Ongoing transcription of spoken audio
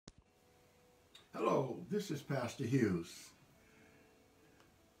Hello, this is Pastor Hughes.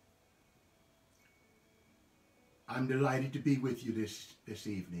 I'm delighted to be with you this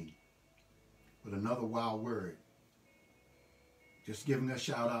evening with another wild word. Just giving a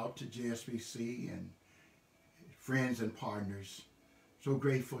shout out to JSBC and friends and partners. So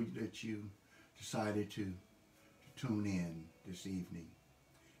grateful that you decided to tune in this evening.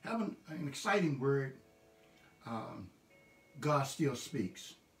 Having an exciting word, God still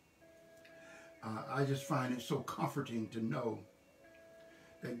speaks. I just find it so comforting to know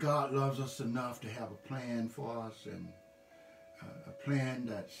that God loves us enough to have a plan for us, and a plan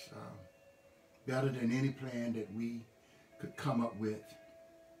that's better than any plan that we could come up with.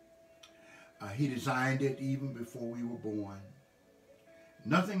 He designed it even before we were born.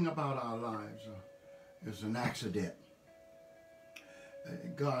 Nothing about our lives is an accident.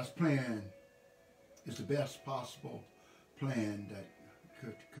 God's plan is the best possible plan that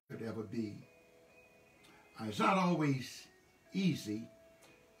could ever be. It's not always easy,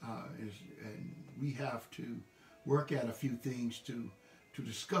 and we have to work at a few things to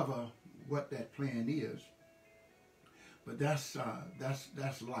discover what that plan is. But that's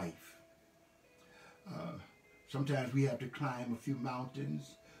life. Sometimes we have to climb a few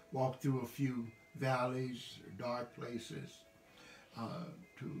mountains, walk through a few valleys, dark places,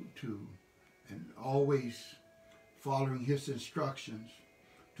 and always following His instructions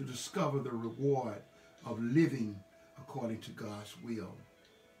to discover the reward of living according to God's will.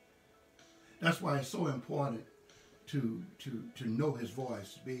 That's why it's so important to know His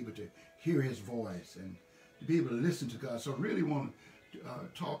voice, to be able to hear His voice, and to be able to listen to God. So I really want to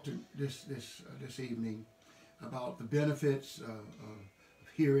talk to this evening about the benefits of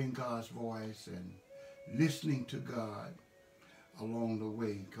hearing God's voice and listening to God along the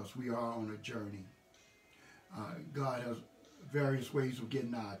way, because we are on a journey. God has various ways of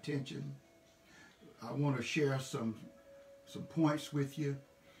getting our attention. I want to share some points with you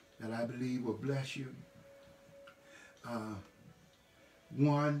that I believe will bless you.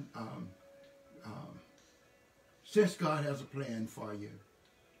 One, since God has a plan for you,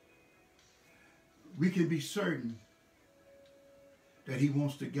 we can be certain that He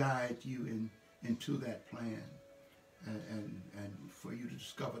wants to guide you into that plan and for you to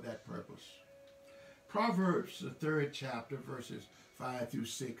discover that purpose. Proverbs, the 3rd chapter, verses 5 through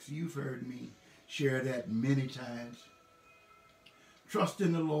 6. You've heard me share that many times. Trust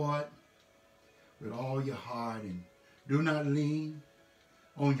in the Lord with all your heart, and do not lean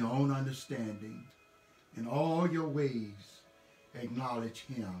on your own understanding. In all your ways acknowledge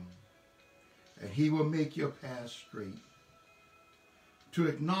Him, and He will make your path straight. To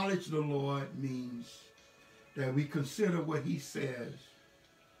acknowledge the Lord means that we consider what He says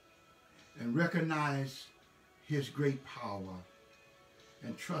and recognize His great power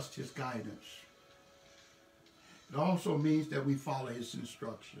and trust His guidance. It also means that we follow His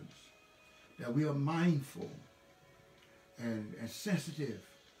instructions, that we are mindful and sensitive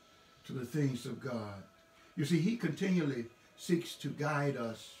to the things of God. You see, He continually seeks to guide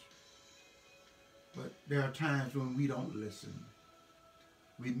us, but there are times when we don't listen.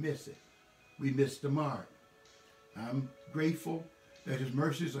 We miss it. We miss the mark. I'm grateful that His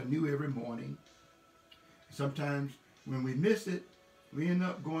mercies are new every morning. Sometimes when we miss it, we end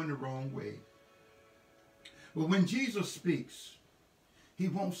up going the wrong way. But when Jesus speaks, He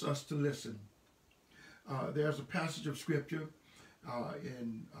wants us to listen. There's a passage of scripture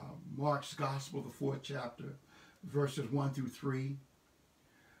in Mark's Gospel, the 4th chapter, verses 1 through 3,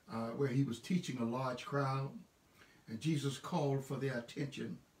 where He was teaching a large crowd, and Jesus called for their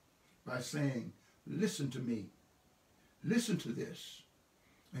attention by saying, "Listen to me. Listen to this."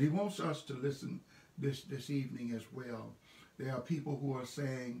 And He wants us to listen this evening as well. There are people who are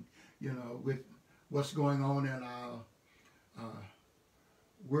saying, with what's going on in our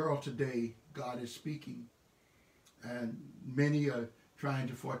world today, God is speaking. And many are trying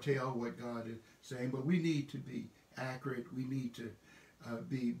to foretell what God is saying, but we need to be accurate. We need to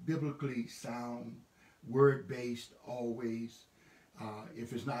be biblically sound, word-based always.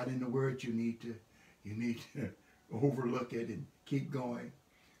 If it's not in the Word, you need to overlook it and keep going.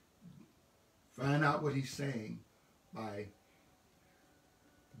 Find out what He's saying by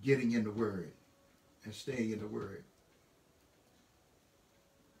getting in the Word and staying in the Word.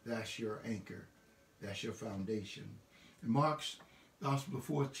 That's your anchor. That's your foundation. In Mark's Gospel, the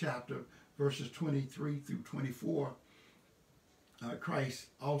 4th chapter, verses 23 through 24, Christ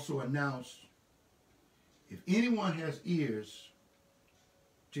also announced, "If anyone has ears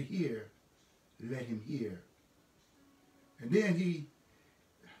to hear, let him hear." And then He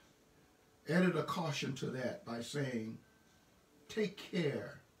added a caution to that by saying, "Take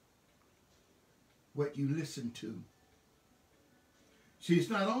care what you listen to. See, it's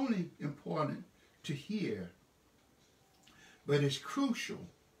not only important to hear, but it's crucial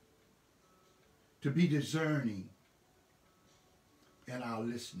to be discerning in our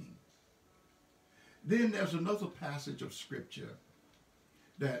listening. Then there's another passage of Scripture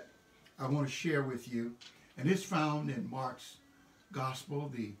that I want to share with you, and it's found in Mark's Gospel,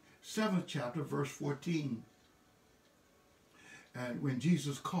 the 7th chapter, verse 14. And when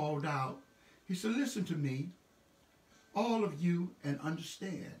Jesus called out, he said, listen to me, all of you, and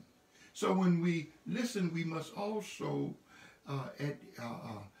understand. So when we listen, we must also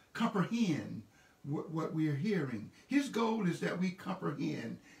comprehend what we are hearing. His goal is that we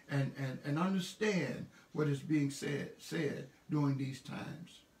comprehend and understand what is being said during these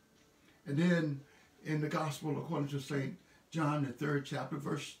times. And then in the Gospel, according to St. John, the 3rd chapter,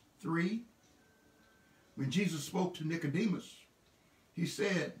 verse 3, when Jesus spoke to Nicodemus, he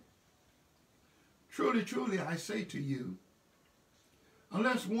said, truly, truly, I say to you,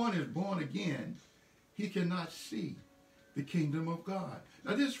 unless one is born again, he cannot see the kingdom of God.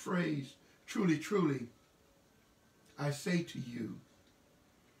 Now this phrase, truly, truly, I say to you,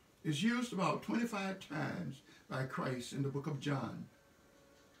 is used about 25 times by Christ in the book of John.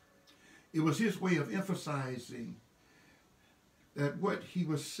 It was his way of emphasizing that what he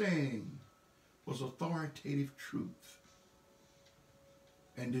was saying was authoritative truth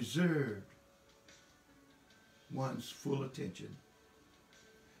and deserved one's full attention.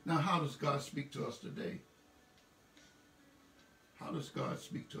 Now, how does God speak to us today? How does God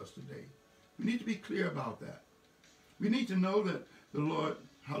speak to us today? We need to be clear about that. We need to know that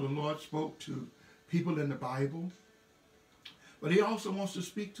how the Lord spoke to people in the Bible, but he also wants to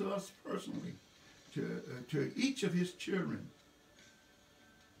speak to us personally, to each of his children,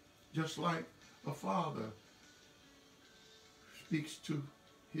 just like a father speaks to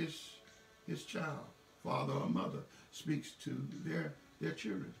his child. Father or mother speaks to their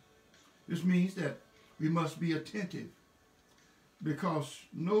children. This means that we must be attentive because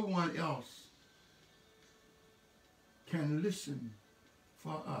no one else can listen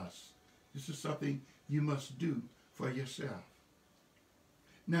for us. This is something you must do for yourself.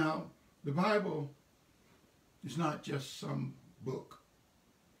 Now, the Bible is not just some book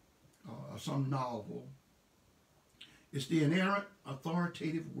or some novel. It's the inerrant,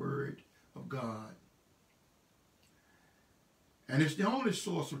 authoritative Word of God. And it's the only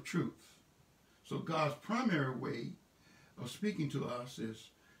source of truth. So God's primary way of speaking to us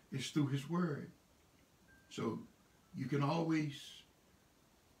is through his Word. So you can always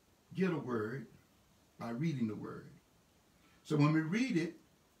get a word by reading the Word. So when we read it,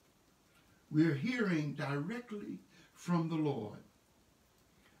 we're hearing directly from the Lord.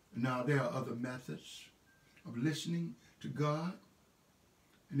 Now there are other methods of listening to God,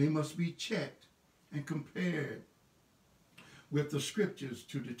 and they must be checked and compared with the Scriptures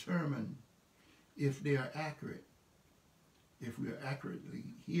to determine if they are accurate, if we are accurately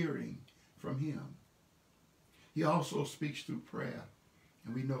hearing from him. He also speaks through prayer,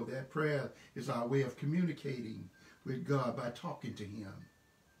 and we know that prayer is our way of communicating with God by talking to him.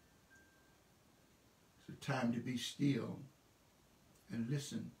 It's a time to be still and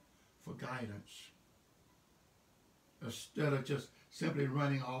listen for guidance, instead of just simply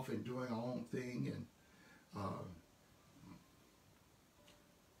running off and doing our own thing and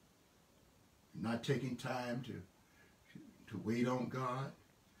not taking time to wait on God.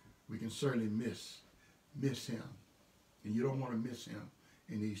 We can certainly miss him, and you don't want to miss him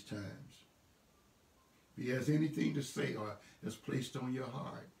in these times. If he has anything to say or is placed on your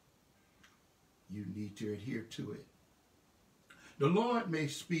heart, you need to adhere to it. The Lord may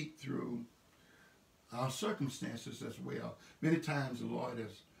speak through our circumstances as well. Many times the Lord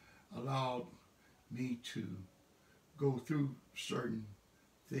has allowed me to go through certain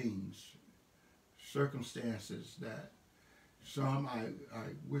things, circumstances that some I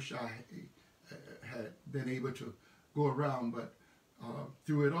wish I had been able to go around, but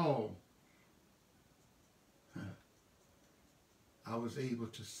through it all, I was able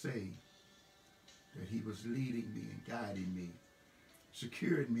to say that he was leading me and guiding me,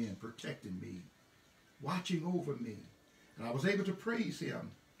 securing me and protecting me, watching over me. And I was able to praise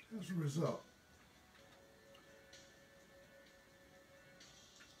him as a result.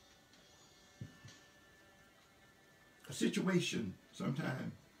 A situation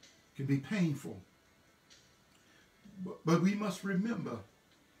sometimes can be painful, but we must remember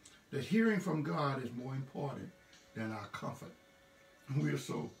that hearing from God is more important than our comfort. We are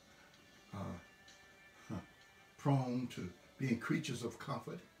so prone to being creatures of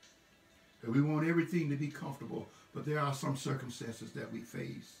comfort that we want everything to be comfortable, but there are some circumstances that we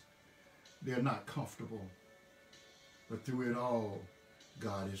face they're not comfortable. But through it all,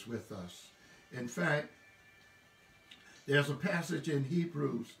 God is with us. In fact, there's a passage in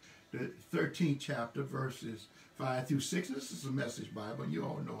Hebrews, the 13th chapter, verses 5 through 6. This is a Message Bible. You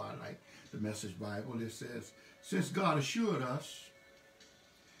all know I like the Message Bible. It says, since God assured us,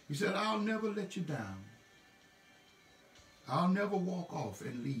 he said, I'll never let you down. I'll never walk off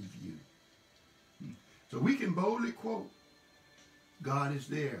and leave you. So we can boldly quote, God is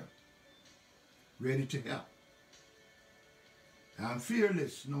there, ready to help. I'm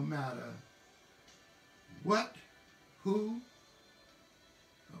fearless no matter what, who,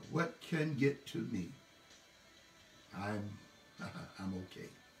 or what can get to me. I'm okay.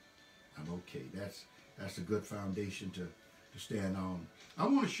 I'm okay. That's a good foundation to stand on. I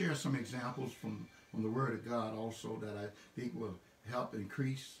want to share some examples from the Word of God also that I think will help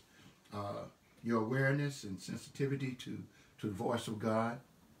increase your awareness and sensitivity to the voice of God.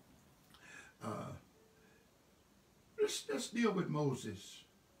 Let's deal with Moses.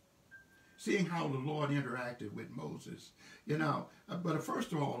 Seeing how the Lord interacted with Moses. You know, but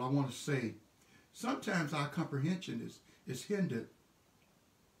first of all, I want to say, sometimes our comprehension is hindered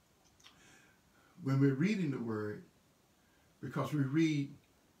when we're reading the Word, because we read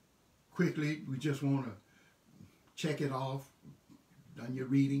quickly. We just want to check it off, done your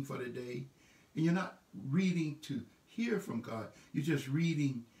reading for the day. And you're not reading to hear from God. You're just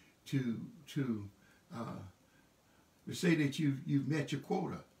reading to say that you've met your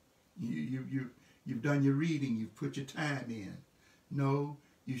quota. You've done your reading. You've put your time in. No,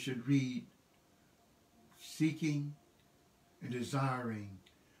 you should read seeking and desiring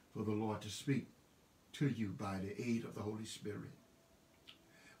for the Lord to speak to you by the aid of the Holy Spirit.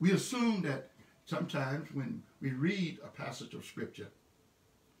 We assume that sometimes when we read a passage of Scripture,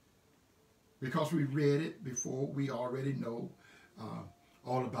 because we read it before, we already know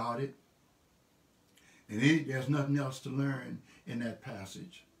all about it. And there's nothing else to learn in that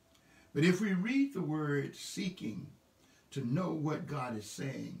passage. But if we read the Word seeking to know what God is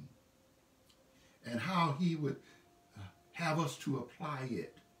saying and how he would have us to apply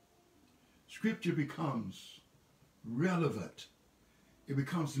it, Scripture becomes relevant. It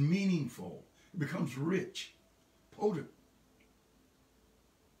becomes meaningful. It becomes rich, potent.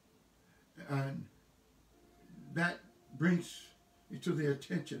 And that brings me to the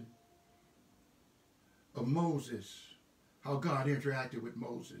attention of Moses, how God interacted with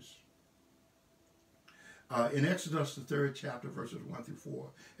Moses. In Exodus, the 3rd chapter, verses 1 through 4,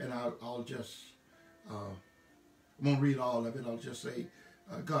 and I'll just, I won't read all of it, I'll just say,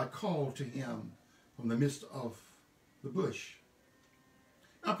 God called to him from the midst of the bush.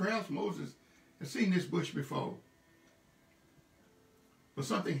 Now, perhaps Moses had seen this bush before, but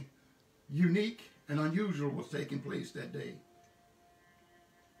something unique and unusual was taking place that day.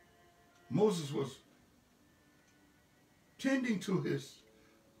 Moses was tending to his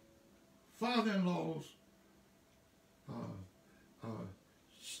father-in-law's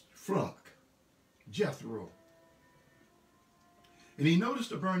flock, Jethro. And he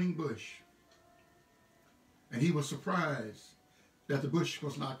noticed a burning bush. And he was surprised that the bush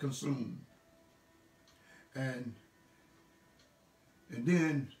was not consumed. And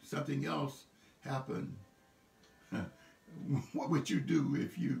then something else happened. What would you do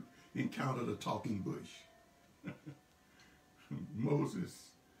if you encountered a talking bush?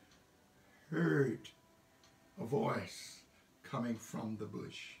 Moses heard a voice coming from the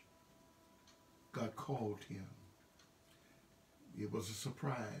bush. God called him. It was a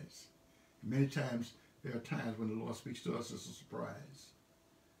surprise. Many times, there are times when the Lord speaks to us as a surprise.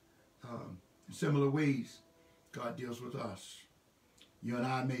 In similar ways, God deals with us. You and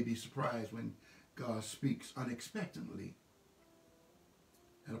I may be surprised when God speaks unexpectedly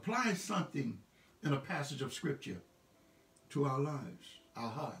and applies something in a passage of Scripture to our lives, our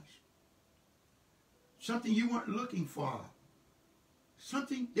hearts. Something you weren't looking for.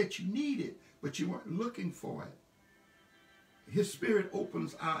 Something that you needed, but you weren't looking for it. His Spirit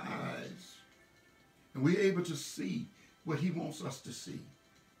opens our eyes, and we're able to see what he wants us to see,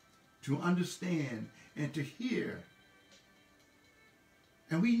 to understand and to hear.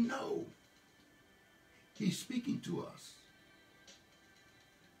 And we know he's speaking to us.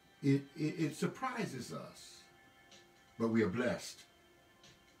 It surprises us, but we are blessed.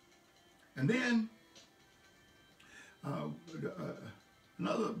 And then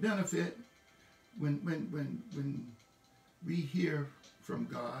another benefit when we hear from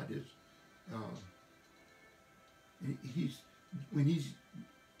God is when he's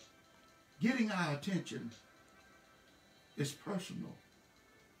getting our attention, it's personal.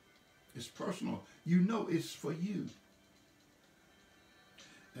 It's personal. You know it's for you.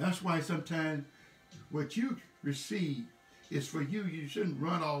 That's why sometimes what you receive is for you. You shouldn't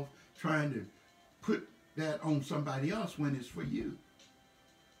run off trying to put that on somebody else when it's for you.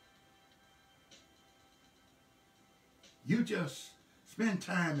 You just spend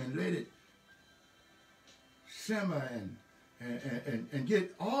time and let it simmer and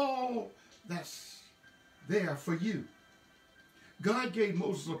get all that's there for you. God gave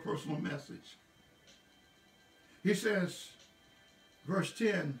Moses a personal message. He says, verse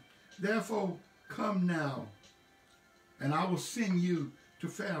 10, therefore come now, and I will send you to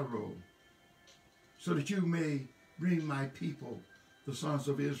Pharaoh, so that you may bring my people, the sons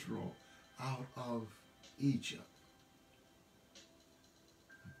of Israel, out of Egypt.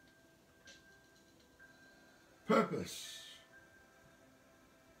 Purpose.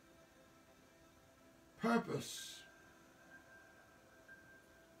 Purpose.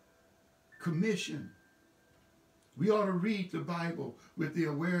 Commission. We ought to read the Bible with the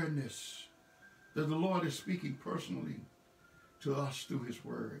awareness that the Lord is speaking personally to us through his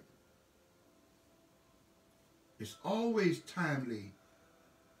word. It's always timely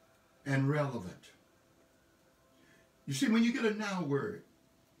and relevant. You see, when you get a now word,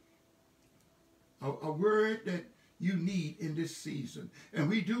 a word that you need in this season, and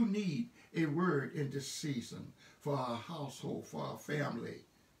we do need a word in this season for our household, for our family.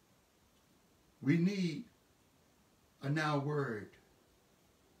 We need a now word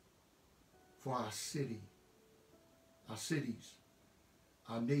for our city, our cities,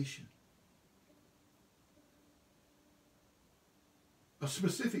 our nation. A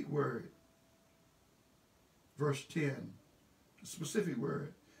specific word. Verse 10, a specific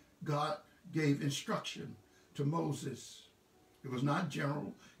word. God gave instruction to Moses. It was not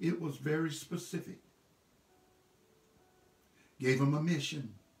general. It was very specific. Gave him a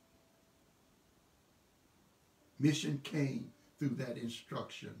mission. Mission came through that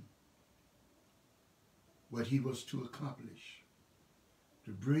instruction. What he was to accomplish.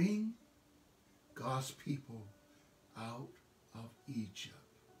 To bring God's people out of Egypt.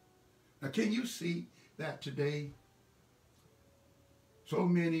 Now, can you see that today? So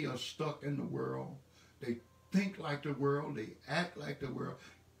many are stuck in the world. They think like the world. They act like the world.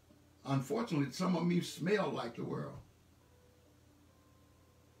 Unfortunately, some of them even smell like the world.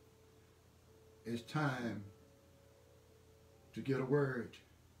 It's time to get a word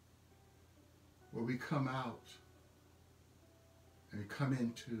where we come out and come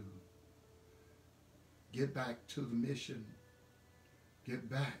into, get back to the mission, get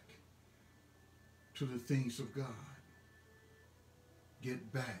back to the things of God,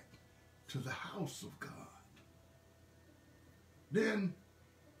 get back to the house of God. Then,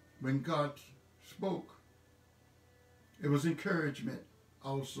 when God spoke, it was encouragement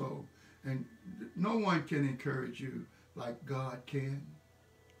also. And no one can encourage you like God can.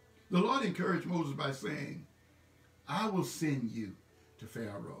 The Lord encouraged Moses by saying, I will send you to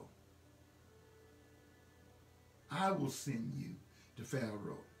Pharaoh. I will send you to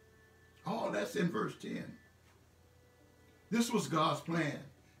Pharaoh. Oh, that's in verse 10. This was God's plan.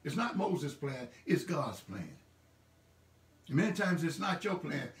 It's not Moses' plan. It's God's plan. And many times it's not your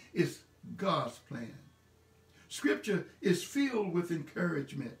plan. It's God's plan. Scripture is filled with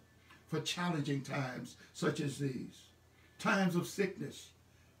encouragement for challenging times such as these. Times of sickness,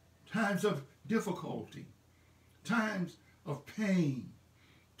 times of difficulty, times of pain,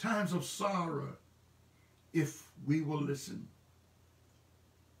 times of sorrow, if we will listen.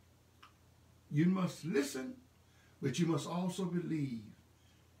 You must listen, but you must also believe,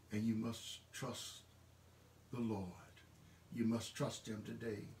 and you must trust the Lord. You must trust him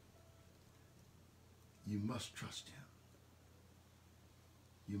today. You must trust him.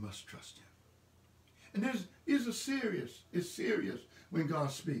 You must trust him. And it's serious when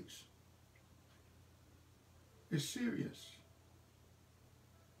God speaks. It's serious.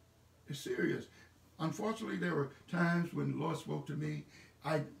 It's serious. Unfortunately, there were times when the Lord spoke to me,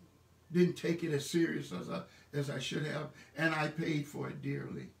 I didn't take it as serious as I should have, and I paid for it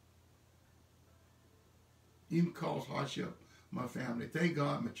dearly. Even caused hardship my family. Thank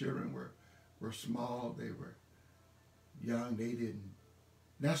God my children were small. They were young. They didn't.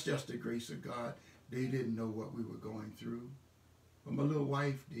 That's just the grace of God. They didn't know what we were going through. But my little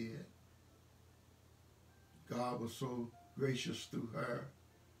wife did. God was so gracious through her.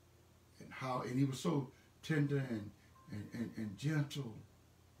 And he was so tender and gentle.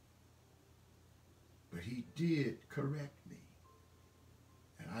 But he did correct me.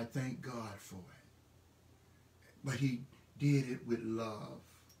 And I thank God for it. But he did it with love.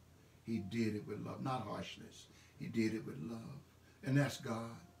 He did it with love, not harshness. He did it with love. And that's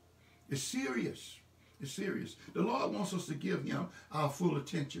God. It's serious. It's serious. The Lord wants us to give him our full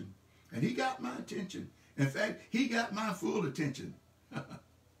attention. And he got my attention. In fact, he got my full attention.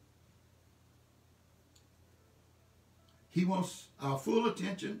 He wants our full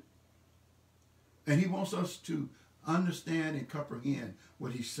attention, and he wants us to understand and comprehend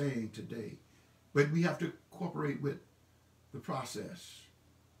what he's saying today. But we have to cooperate with the process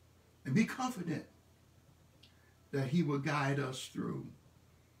and be confident that he will guide us through.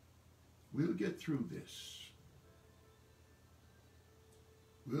 We'll get through this.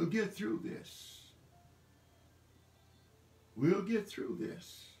 We'll get through this. We'll get through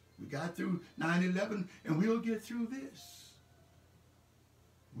this. We got through 9/11, and we'll get through this.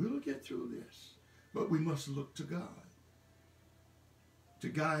 We'll get through this. But we must look to God to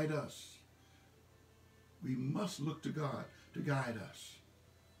guide us. We must look to God to guide us.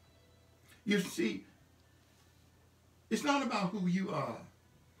 You see, it's not about who you are.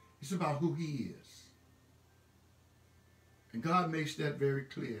 It's about who he is. And God makes that very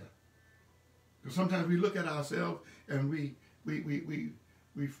clear. Because sometimes we look at ourselves and we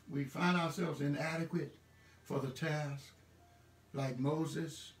find ourselves inadequate for the task, like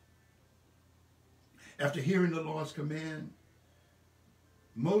Moses. After hearing the Lord's command,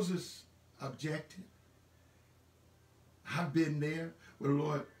 Moses objected. I've been there where the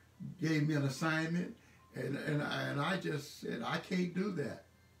Lord gave me an assignment, and I just said, I can't do that.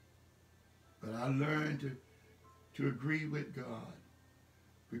 But I learned to agree with God,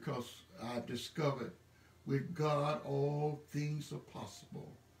 because I've discovered with God all things are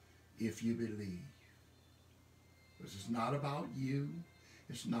possible if you believe. This is not about you.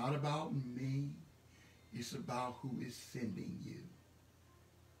 It's not about me. It's about who is sending you.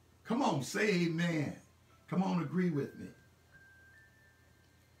 Come on, say amen. Come on, agree with me.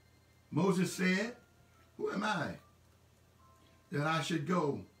 Moses said, who am I that I should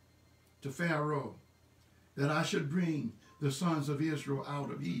go to Pharaoh, that I should bring the sons of Israel out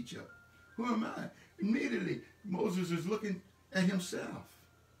of Egypt? Who am I? Immediately, Moses is looking at himself.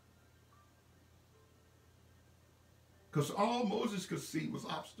 Because all Moses could see was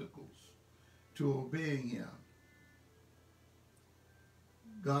obstacles to obeying him.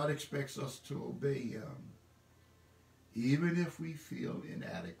 God expects us to obey him, even if we feel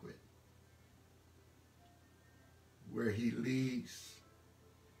inadequate. Where he leads,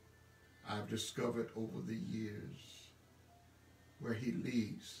 I've discovered over the years, where he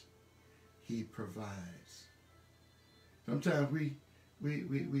leads, he provides. Sometimes we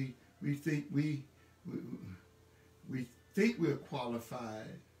think we think we're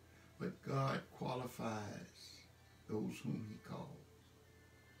qualified, but God qualifies those whom he calls.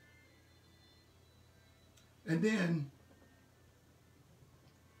 And then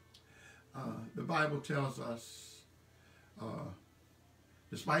the Bible tells us,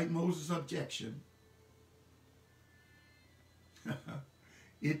 despite Moses' objection,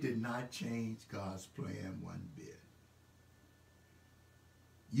 it did not change God's plan one bit.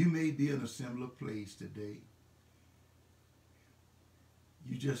 You may be in a similar place today.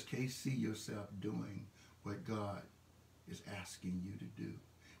 You just can't see yourself doing what God is asking you to do,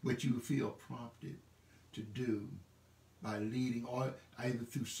 what you feel prompted to do by leading, or either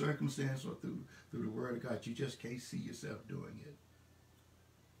through circumstance or through the word of God. You just can't see yourself doing it.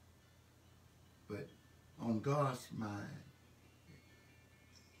 But on God's mind,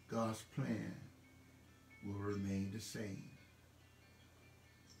 God's plan will remain the same.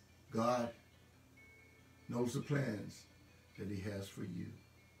 God knows the plans that he has for you.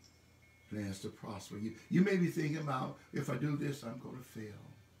 Plans to prosper you. You may be thinking about, if I do this, I'm going to fail.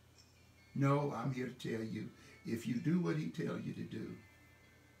 No, I'm here to tell you, if you do what he tells you to do,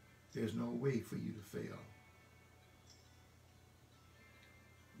 there's no way for you to fail.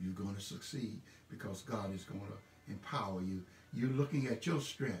 You're going to succeed because God is going to empower you. You're looking at your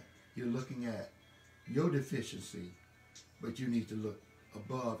strength. You're looking at your deficiency, but you need to look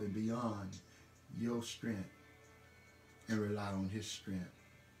above and beyond your strength and rely on his strength.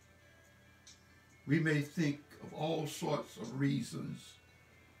 We may think of all sorts of reasons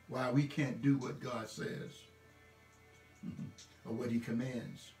why we can't do what God says or what he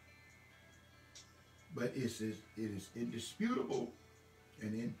commands. But it is indisputable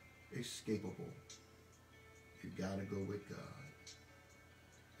and inescapable. You got to go with God.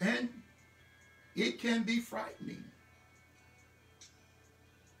 And it can be frightening.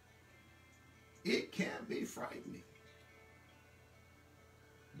 It can be frightening.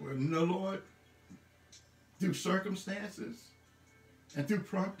 When the Lord, through circumstances and through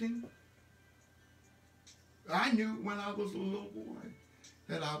prompting, I knew when I was a little boy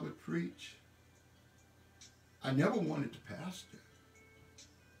that I would preach. I never wanted to pastor.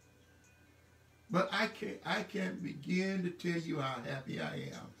 But I can't begin to tell you how happy I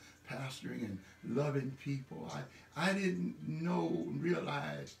am pastoring and loving people. I didn't know and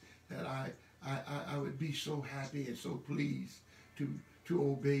realize that I would be so happy and so pleased to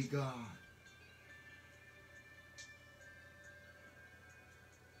obey God.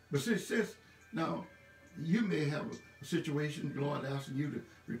 But since now you may have a situation, the Lord asking you to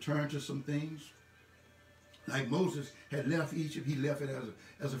return to some things. Like Moses had left Egypt, he left it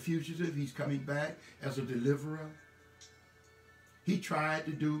as a fugitive. He's coming back as a deliverer. He tried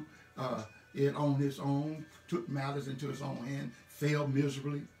to do it on his own, took matters into his own hand, failed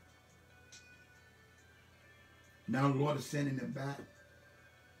miserably. Now the Lord is sending him back.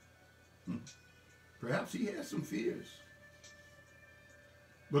 Perhaps he has some fears.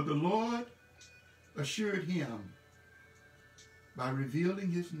 But the Lord assured him by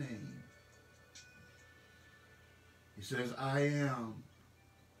revealing his name. He says, I am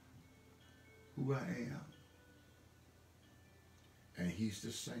who I am. And he's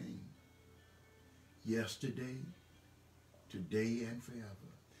the same yesterday, today, and forever.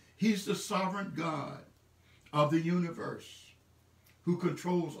 He's the sovereign God of the universe who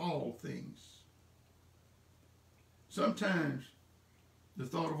controls all things. Sometimes the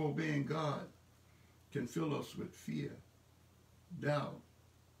thought of obeying God can fill us with fear, doubt,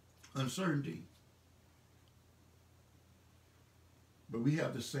 uncertainty. But we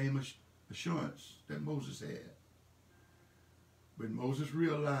have the same assurance that Moses had. When Moses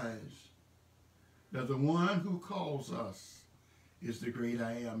realized that the one who calls us is the great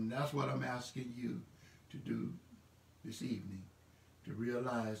I am. And that's what I'm asking you to do this evening, to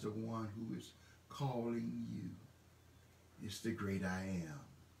realize the one who is calling you is the great I am.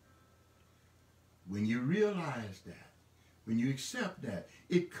 When you realize that, when you accept that,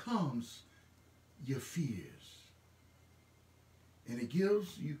 it calms your fears. And it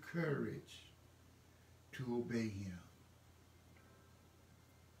gives you courage to obey him.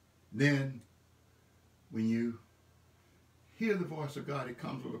 Then, when you hear the voice of God, it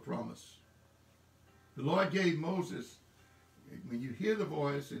comes with a promise. The Lord gave Moses, when you hear the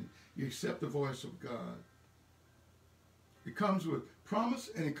voice and you accept the voice of God, it comes with promise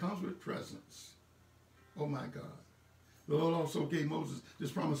and it comes with presence. Oh my God. The Lord also gave Moses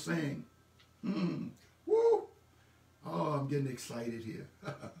this promise saying, woo! Oh, I'm getting excited here.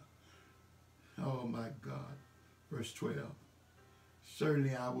 Oh my God. Verse 12.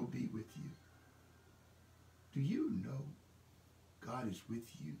 Certainly I will be with you. Do you know God is with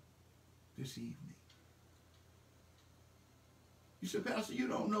you this evening? You said, Pastor, you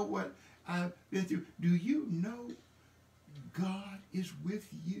don't know what I've been through. Do you know God is with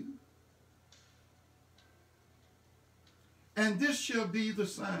you? And this shall be the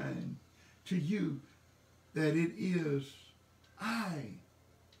sign to you that it is I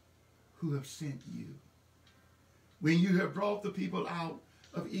who have sent you. When you have brought the people out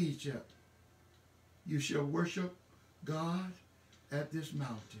of Egypt, you shall worship God at this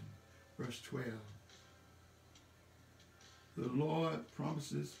mountain. Verse 12. The Lord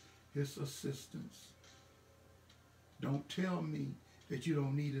promises his assistance. Don't tell me that you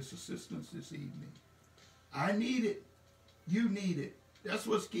don't need his assistance this evening. I need it. You need it. That's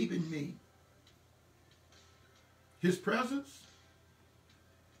what's keeping me. His presence,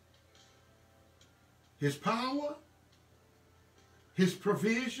 his power, his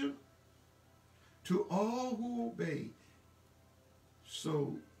provision to all who obey.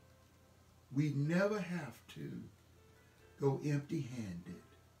 So we never have to go empty-handed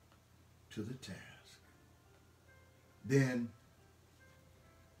to the task. Then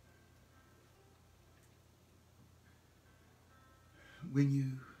when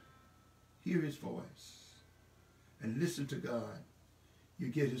you hear his voice and listen to God, you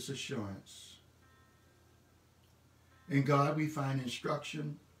get his assurance. In God we find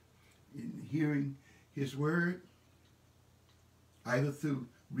instruction in hearing his word, either through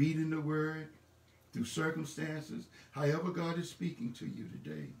reading the word, through circumstances, however God is speaking to you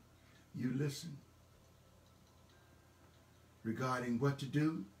today, you listen. Regarding what to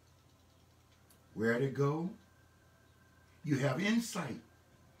do, where to go, you have insight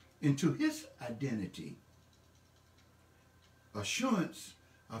into his identity, assurance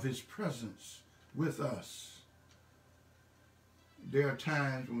of his presence with us. There are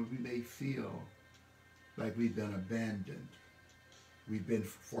times when we may feel like we've been abandoned, we've been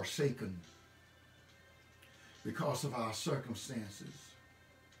forsaken because of our circumstances.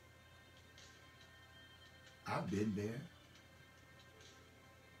 I've been there.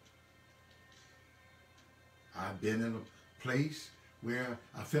 I've been in a place where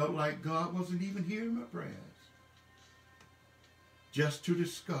I felt like God wasn't even hearing my prayers. Just to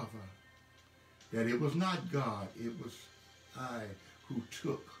discover that it was not God, it was I who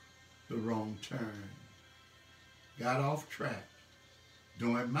took the wrong turn, got off track,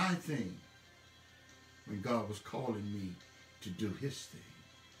 doing my thing when God was calling me to do his thing.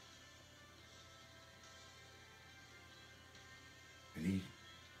 And he,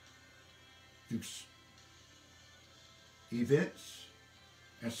 through events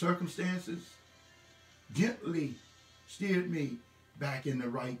and circumstances, gently steered me back in the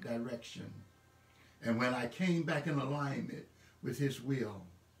right direction. And when I came back in alignment with his will,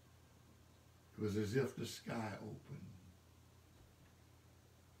 it was as if the sky opened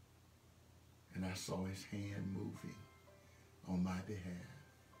and I saw his hand moving on my behalf.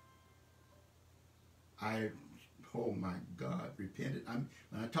 Oh my God, repented. When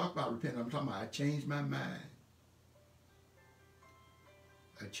I talk about repenting, I'm talking about I changed my mind.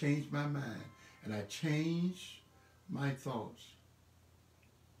 I changed my mind, and I changed my thoughts,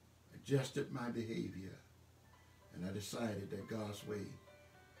 adjusted my behavior, and I decided that God's way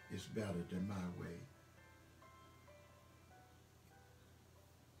is better than my way.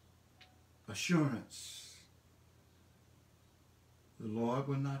 Assurance. The Lord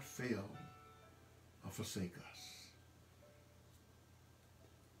will not fail or forsake us.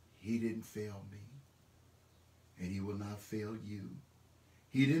 He didn't fail me, and he will not fail you.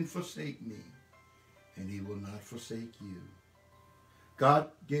 He didn't forsake me, and he will not forsake you.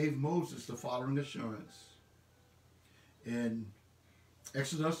 God gave Moses the following assurance in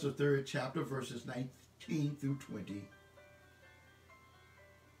Exodus, the 3rd chapter, verses 19 through 20.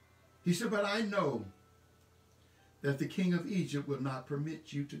 He said, "But I know that the king of Egypt will not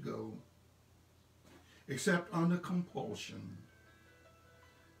permit you to go, except under compulsion.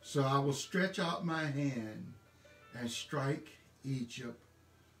 So I will stretch out my hand and strike Egypt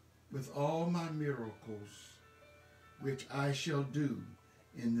with all my miracles, which I shall do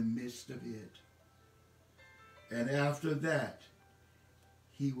in the midst of it. And after that,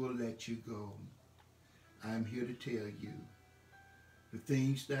 he will let you go." I'm here to tell you the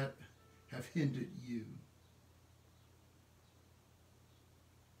things that have hindered you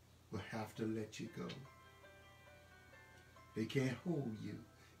will have to let you go. They can't hold you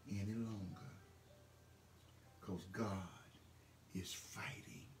any longer because God is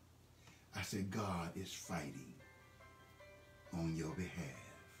fighting. I said God is fighting on your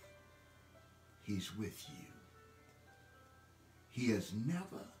behalf. He's with you. He has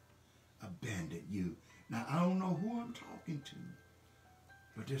never abandoned you. Now, I don't know who I'm talking to,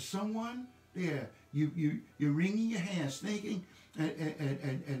 but there's someone there. You're wringing your hands, thinking,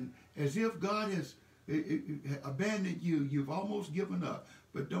 and as if God has abandoned you. You've almost given up,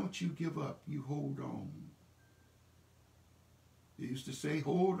 but don't you give up. You hold on. They used to say,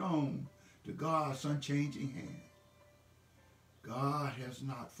 hold on to God's unchanging hand. God has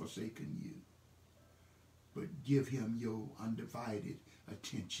not forsaken you, but give him your undivided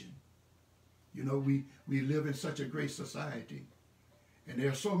attention. You know, we live in such a great society, and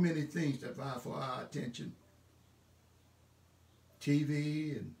there are so many things that vie for our attention.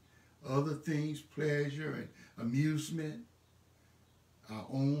 TV and other things, pleasure and amusement, our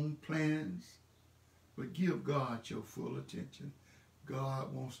own plans. But give God your full attention.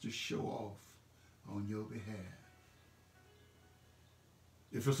 God wants to show off on your behalf.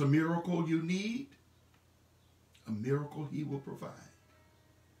 If it's a miracle you need, a miracle he will provide.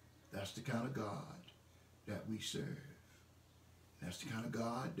 That's the kind of God that we serve. That's the kind of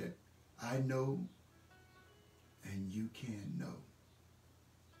God that I know and you can know.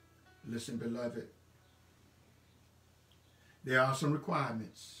 Listen, beloved, there are some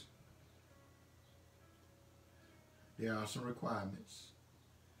requirements. There are some requirements.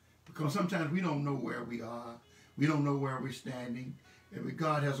 Because sometimes we don't know where we are. We don't know where we're standing. And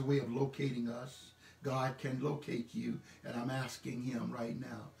God has a way of locating us. God can locate you. And I'm asking him right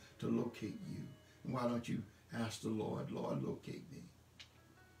now to locate you. And why don't you ask the Lord, Lord, locate me.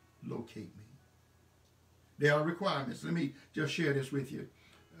 Locate me. There are requirements. Let me just share this with you.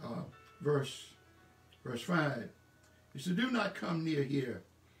 Verse 5. He said, "Do not come near here.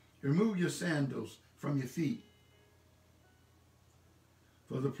 Remove your sandals from your feet.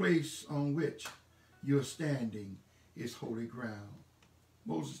 For the place on which you are standing is holy ground."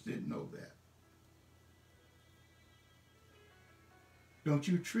 Moses didn't know that. Don't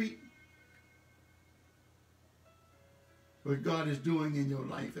you treat what God is doing in your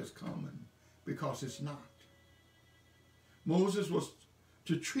life as common, because it's not. Moses was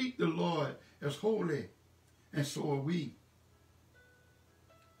to treat the Lord as holy, and so are we.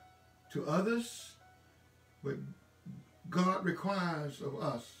 To others, what God requires of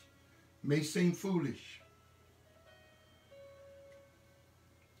us may seem foolish,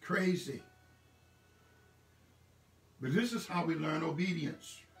 crazy, But this is how we learn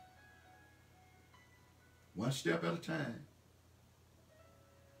obedience. One step at a time.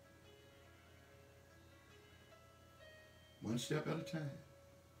 One step at a time.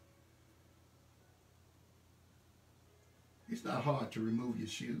 It's not hard to remove your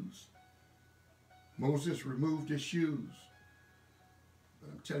shoes. Moses removed his shoes.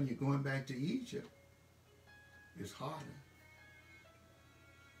 But I'm telling you, going back to Egypt is harder.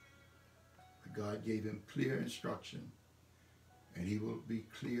 But God gave him clear instruction, and he will be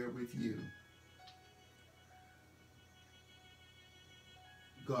clear with you.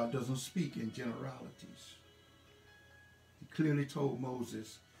 God doesn't speak in generalities. He clearly told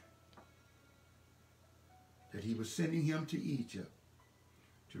Moses that he was sending him to Egypt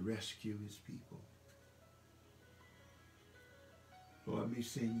to rescue his people. Lord may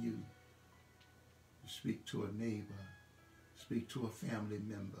send you to speak to a neighbor, speak to a family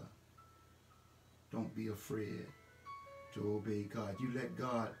member. Don't be afraid to obey God. You let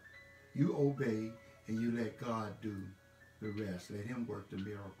God, you obey, and you let God do the rest. Let him work the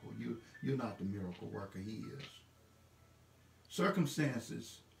miracle. You're not the miracle worker. He is.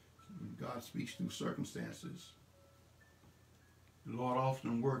 Circumstances, when God speaks through circumstances, the Lord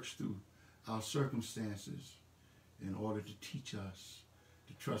often works through our circumstances in order to teach us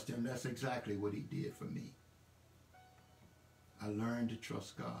to trust him. That's exactly what he did for me. I learned to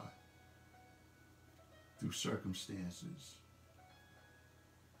trust God through circumstances.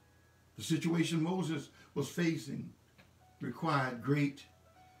 The situation Moses was facing required great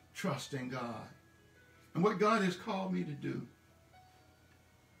trust in God. And what God has called me to do,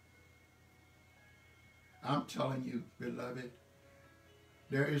 I'm telling you, beloved,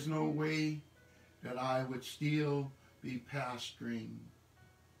 there is no way that I would still be pastoring,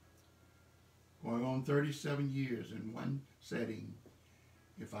 going on 37 years in one setting,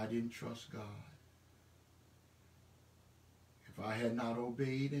 if I didn't trust God. If I had not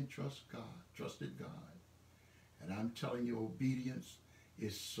obeyed and trusted God. And I'm telling you, obedience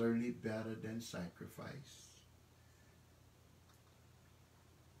is certainly better than sacrifice.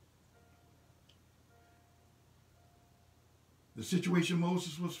 The situation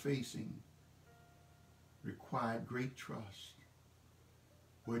Moses was facing required great trust.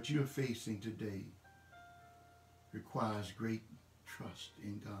 What you're facing today requires great trust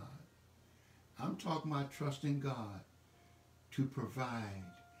in God. I'm talking about trusting God to provide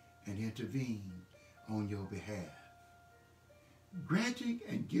and intervene on your behalf. Granting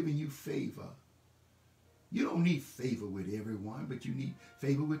and giving you favor. You don't need favor with everyone, but you need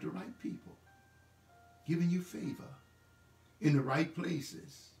favor with the right people. Giving you favor in the right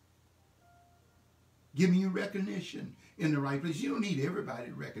places. Giving you recognition in the right place. You don't need everybody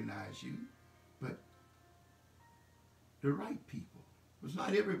to recognize you, but the right people. Because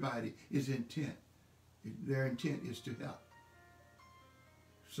not everybody is intent. Their intent is to help.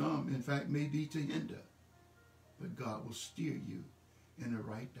 Some, in fact, may be to hinder. But God will steer you in the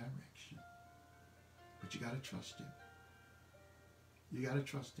right direction. But you got to trust him. You got to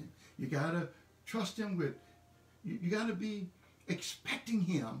trust him. You got to trust him with, you got to be expecting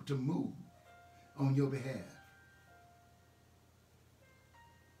him to move on your behalf.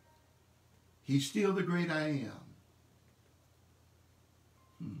 He's still the great I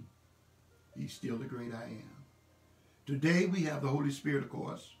am. He's still the great I am. Today we have the Holy Spirit, of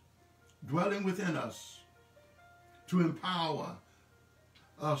course, dwelling within us to empower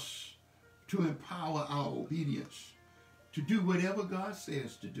us, to empower our obedience, to do whatever God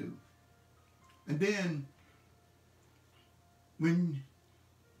says to do. And then when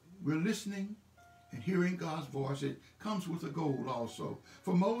we're listening and hearing God's voice, it comes with a goal also.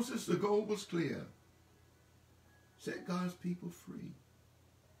 For Moses, the goal was clear. Set God's people free.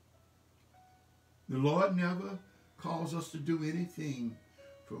 The Lord never calls us to do anything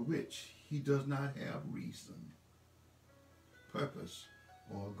for which he does not have reason, purpose,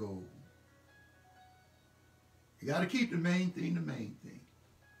 or goal. You got to keep the main thing the main thing.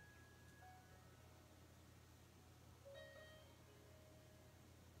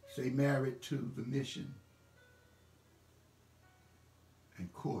 Stay married to the mission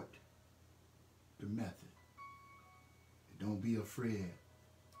and court the method. And don't be afraid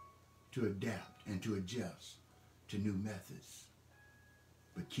to adapt and to adjust to new methods.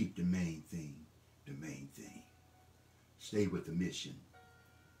 But keep the main thing the main thing. Stay with the mission.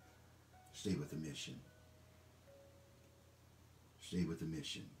 Stay with the mission. Stay with the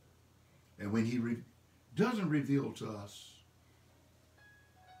mission. And when he doesn't reveal to us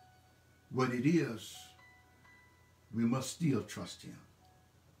what it is, we must still trust him.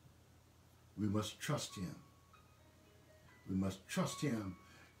 We must trust him. We must trust him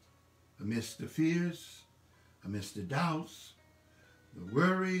amidst the fears Amidst the doubts, the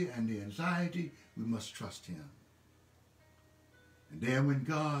worry, and the anxiety, we must trust him. And then when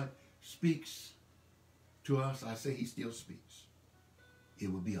God speaks to us, I say he still speaks.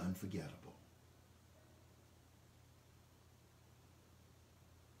 It will be unforgettable.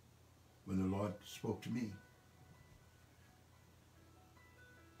 When the Lord spoke to me,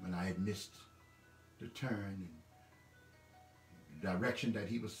 when I had missed the turn and the direction that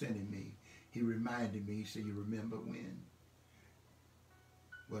he was sending me, he reminded me, he said, you remember when?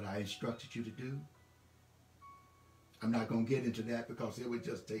 What I instructed you to do? I'm not going to get into that because it would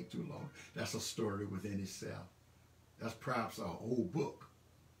just take too long. That's a story within itself. That's perhaps a whole book.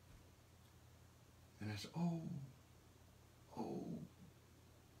 And I said, oh,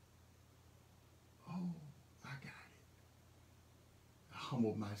 I got it. I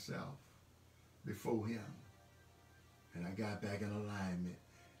humbled myself before him. And I got back in alignment.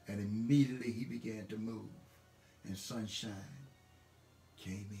 And immediately he began to move. And sunshine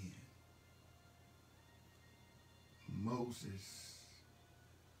came in. Moses,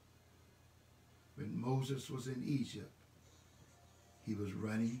 when Moses was in Egypt, he was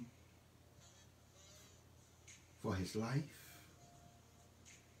running for his life.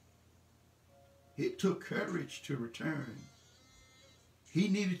 It took courage to return. He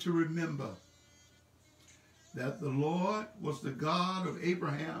needed to remember that the Lord was the God of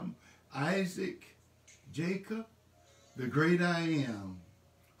Abraham, Isaac, Jacob, the great I am,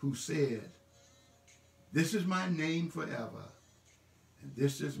 who said, this is my name forever, and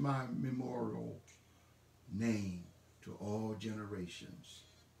this is my memorial name to all generations.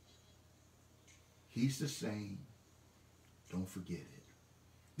 He's the same. Don't forget it.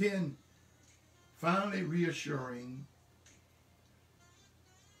 Then, finally reassuring,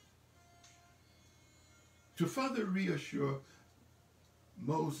 to further reassure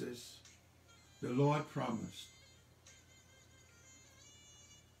Moses, the Lord promised.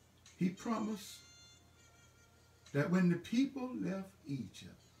 He promised that when the people left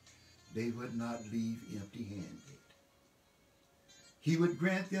Egypt, they would not leave empty-handed. He would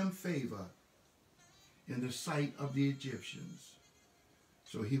grant them favor in the sight of the Egyptians.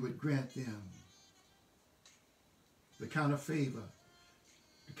 So he would grant them the kind of favor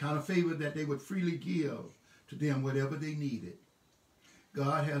that they would freely give to them whatever they needed.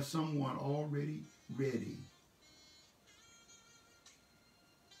 God has someone already ready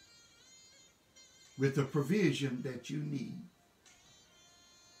with the provision that you need.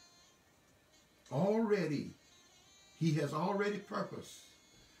 Already, he has already purposed.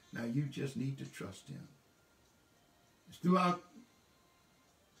 Now you just need to trust him. It's throughout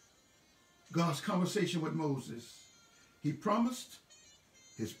God's conversation with Moses, he promised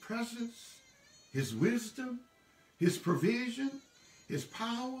his presence, his wisdom, his provision, his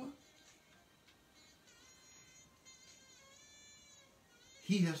power.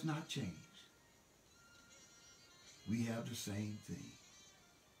 He has not changed. We have the same thing.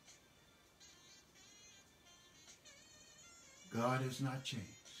 God has not changed.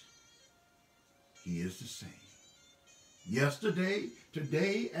 He is the same. Yesterday,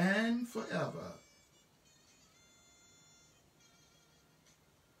 today, and forever.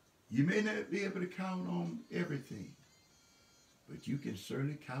 You may not be able to count on everything, but you can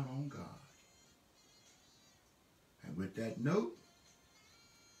certainly count on God. And with that note,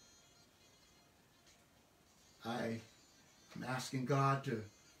 I am asking God to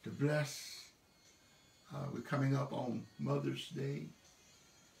bless. We're coming up on Mother's Day.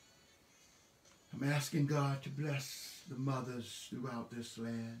 I'm asking God to bless the mothers throughout this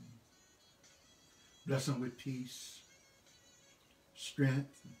land. Bless them with peace,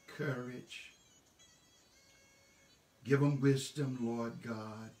 strength, and courage. Give them wisdom, Lord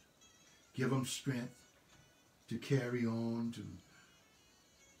God. Give them strength to carry on, to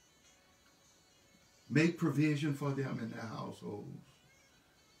make provision for them in their households.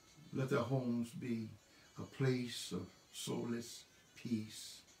 Let their homes be a place of solace,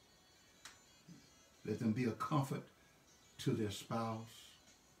 peace. Let them be a comfort to their spouse,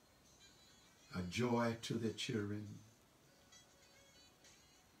 a joy to their children.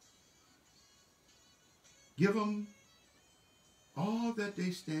 Give them all that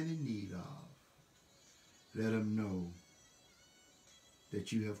they stand in need of. Let them know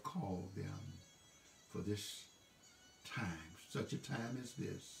that you have called them for this time, such a time as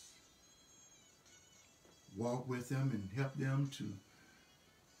this. Walk with them and help them to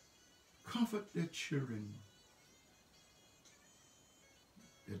comfort their children,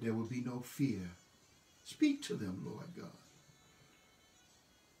 that there will be no fear. Speak to them, Lord God.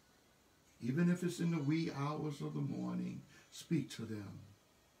 Even if it's in the wee hours of the morning, speak to them.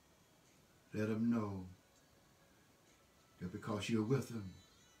 Let them know that because you're with them,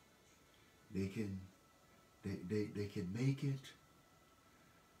 they can make it.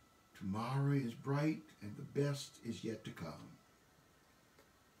 Tomorrow is bright and the best is yet to come.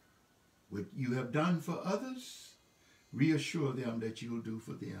 What you have done for others, reassure them that you'll do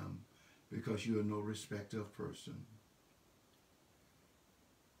for them, because you are no respecter of person.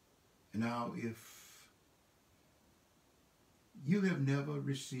 Now, if you have never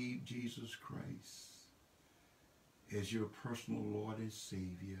received Jesus Christ as your personal Lord and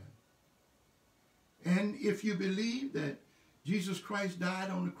Savior, and if you believe that Jesus Christ died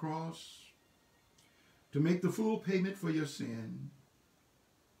on the cross to make the full payment for your sin,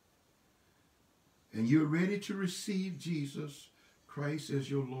 and you're ready to receive Jesus Christ as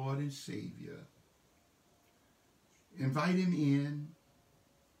your Lord and Savior, invite him in.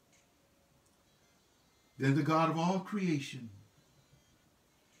 Then the God of all creation,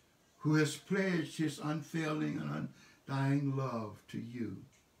 who has pledged his unfailing and undying love to you,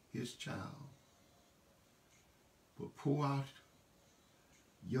 his child, will pour out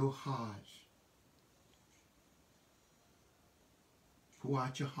your heart. Pour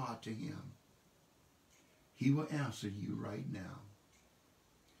out your heart to him. He will answer you right now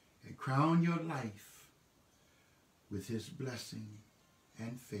and crown your life with his blessing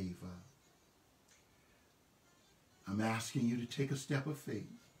and favor. I'm asking you to take a step of faith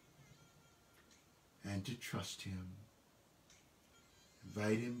and to trust him.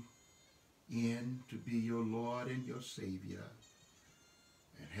 Invite him in to be your Lord and your Savior,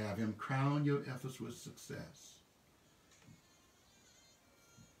 and have him crown your efforts with success.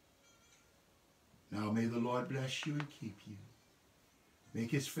 Now may the Lord bless you and keep you.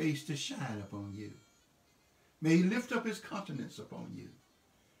 Make his face to shine upon you. May he lift up his countenance upon you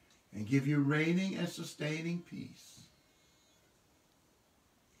and give you reigning and sustaining peace.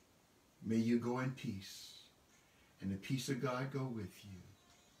 May you go in peace, and the peace of God go with you.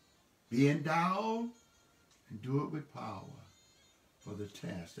 Be endowed and do it with power for the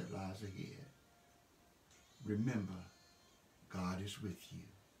task that lies ahead. Remember, God is with you,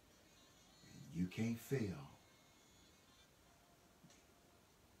 and you can't fail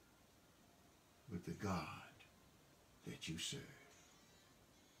with the God that you serve.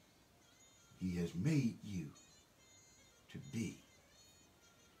 He has made you to be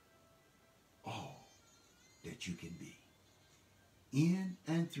all that you can be, in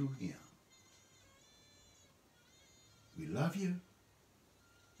and through him. We love you.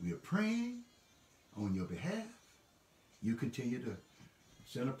 We are praying on your behalf. You continue to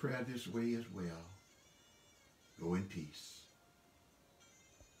send a prayer this way as well. Go in peace.